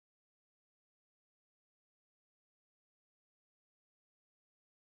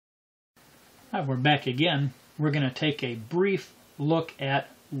Hi, we're back again. We're going to take a brief look at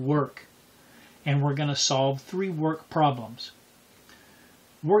work, and we're going to solve 3 work problems.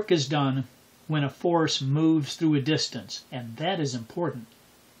 Work is done when a force moves through a distance, and that is important.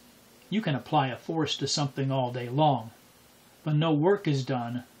 You can apply a force to something all day long, but no work is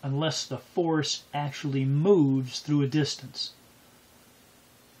done unless the force actually moves through a distance.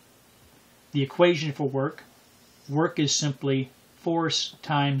 The equation for work is simply force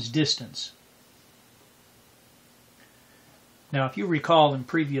times distance. Now, if you recall in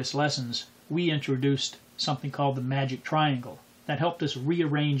previous lessons, we introduced something called the magic triangle that helped us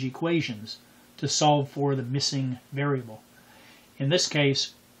rearrange equations to solve for the missing variable. In this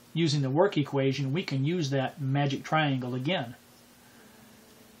case, using the work equation, we can use that magic triangle again.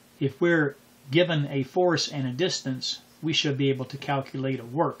 If we're given a force and a distance, we should be able to calculate a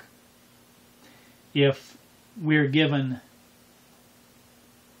work. If we're given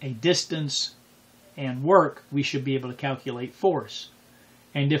a distance and work, we should be able to calculate force.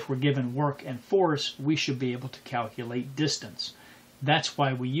 And if we're given work and force, we should be able to calculate distance. That's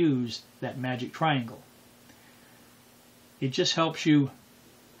why we use that magic triangle. It just helps you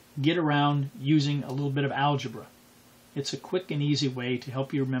get around using a little bit of algebra. It's a quick and easy way to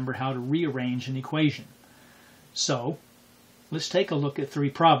help you remember how to rearrange an equation. So, let's take a look at 3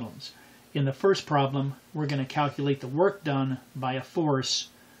 problems. In the first problem, we're going to calculate the work done by a force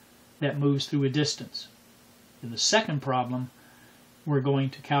that moves through a distance. In the second problem, we're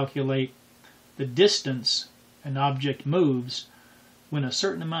going to calculate the distance an object moves when a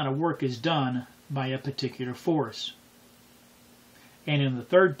certain amount of work is done by a particular force. And in the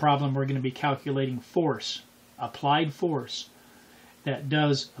third problem, we're going to be calculating force, applied force, that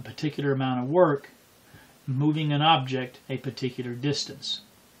does a particular amount of work moving an object a particular distance.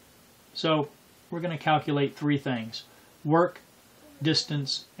 So we're going to calculate 3 things: work,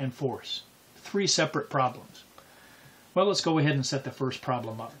 distance, and force. 3 separate problems. Well, let's go ahead and set the first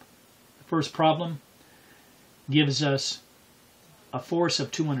problem up. The first problem gives us a force of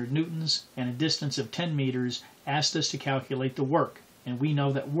 200 newtons and a distance of 10 meters, asked us to calculate the work. And we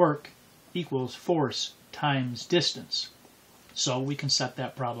know that work equals force times distance. So we can set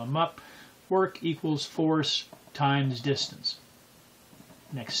that problem up. Work equals force times distance.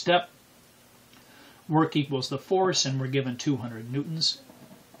 Next step. Work equals the force, and we're given 200 newtons,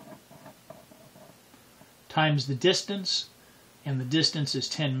 times the distance, and the distance is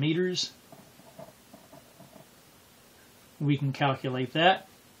 10 meters. We can calculate that.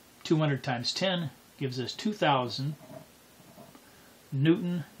 200 times 10 gives us 2,000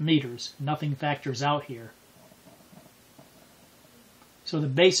 Newton meters. Nothing factors out here. So the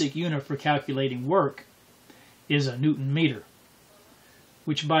basic unit for calculating work is a Newton meter,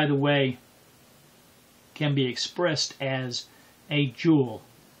 which, by the way, can be expressed as a joule.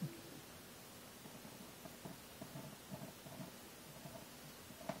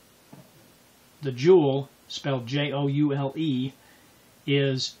 The joule, spelled Joule,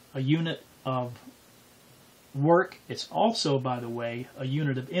 is a unit of work. It's also, by the way, a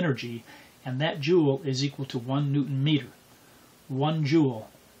unit of energy, and that joule is equal to 1 Newton meter. 1 joule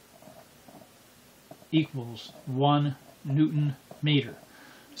equals 1 Newton meter.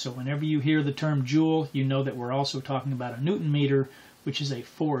 So whenever you hear the term joule, you know that we're also talking about a Newton meter, which is a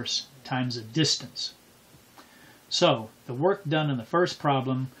force times a distance. So the work done in the first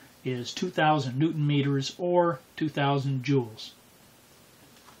problem is 2,000 Newton meters, or 2,000 joules.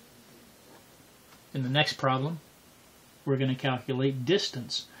 In the next problem, we're going to calculate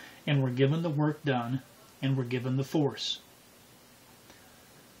distance, and we're given the work done, and we're given the force.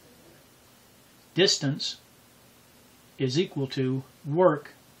 Distance is equal to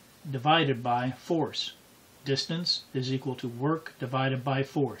work divided by force. Distance is equal to work divided by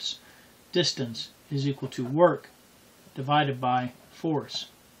force. Distance is equal to work divided by force.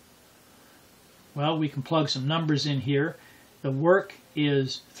 Well, we can plug some numbers in here. The work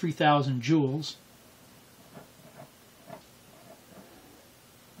is 3,000 joules.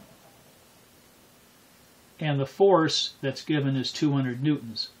 And the force that's given is 200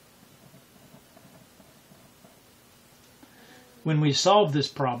 newtons. When we solve this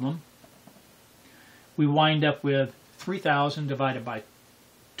problem, we wind up with 3,000 divided by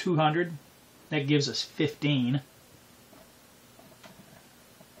 200. That gives us 15.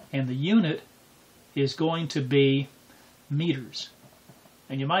 And the unit is going to be meters.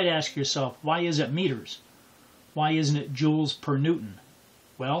 And you might ask yourself, why is it meters? Why isn't it joules per newton?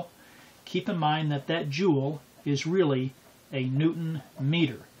 Well, keep in mind that that joule is really a Newton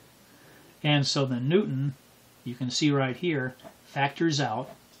meter. And so the Newton, you can see right here, factors out,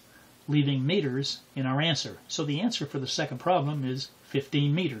 leaving meters in our answer. So the answer for the second problem is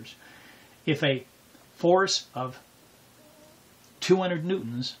 15 meters. If a force of 200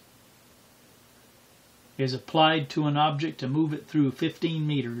 newtons is applied to an object to move it through 15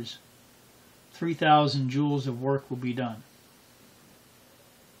 meters, 3,000 joules of work will be done.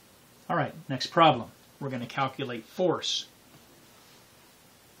 All right, next problem. We're going to calculate force.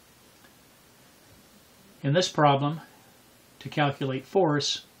 In this problem, to calculate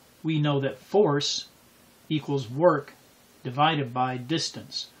force, we know that force equals work divided by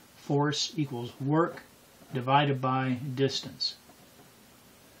distance. Force equals work divided by distance.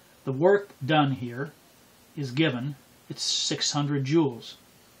 The work done here is given. It's 600 joules.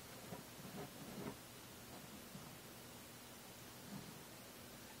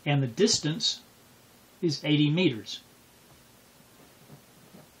 And the distance is 80 meters.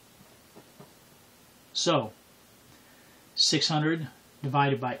 So, 600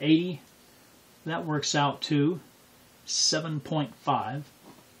 divided by 80, that works out to 7.5.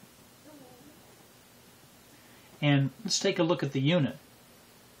 And let's take a look at the unit.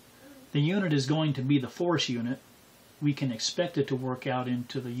 The unit is going to be the force unit. We can expect it to work out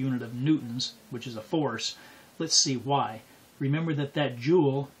into the unit of newtons, which is a force. Let's see why. Remember that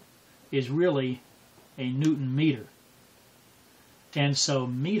joule is really a newton meter. And so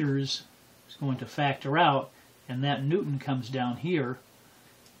meters is going to factor out, and that newton comes down here,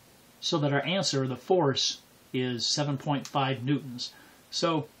 so that our answer, the force, is 7.5 newtons.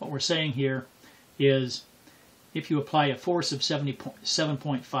 So what we're saying here is if you apply a force of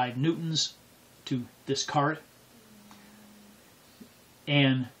 7.5 newtons to this cart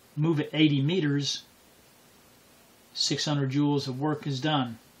and move it 80 meters, 600 joules of work is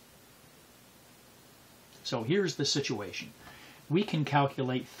done. So here's the situation. We can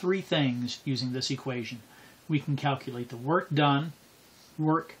calculate three things using this equation. We can calculate the work done.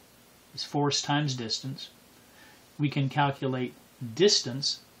 Work is force times distance. We can calculate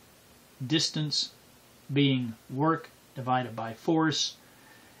distance. Distance being work divided by force.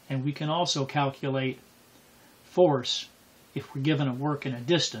 And we can also calculate force if we're given a work and a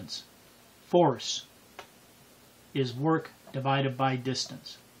distance. Force is work divided by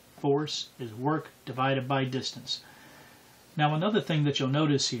distance. Force is work divided by distance. Now another thing that you'll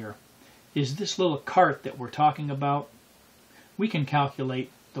notice here is this little cart that we're talking about. We can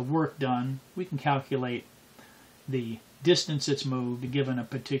calculate the work done. We can calculate the distance it's moved given a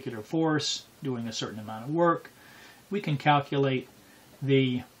particular force doing a certain amount of work. We can calculate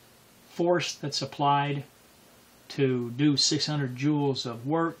the force that's applied to do 600 joules of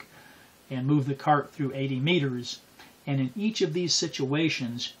work and move the cart through 80 meters. And in each of these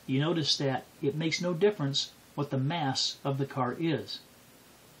situations, you notice that it makes no difference what the mass of the cart is.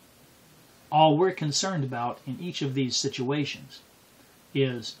 All we're concerned about in each of these situations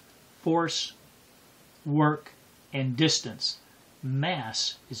is force, work, and distance.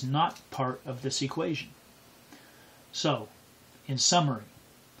 Mass is not part of this equation. So, in summary,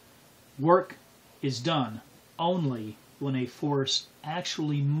 work is done only when a force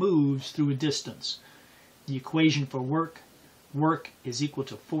actually moves through a distance. The equation for work is equal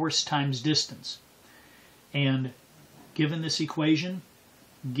to force times distance. And given this equation,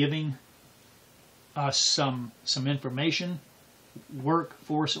 giving us some information, work,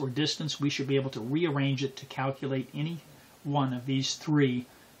 force, or distance, we should be able to rearrange it to calculate any one of these three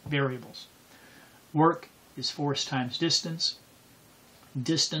variables. Work is force times distance.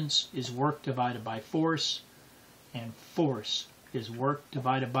 Distance is work divided by force. And force is work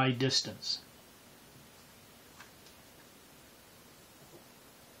divided by distance.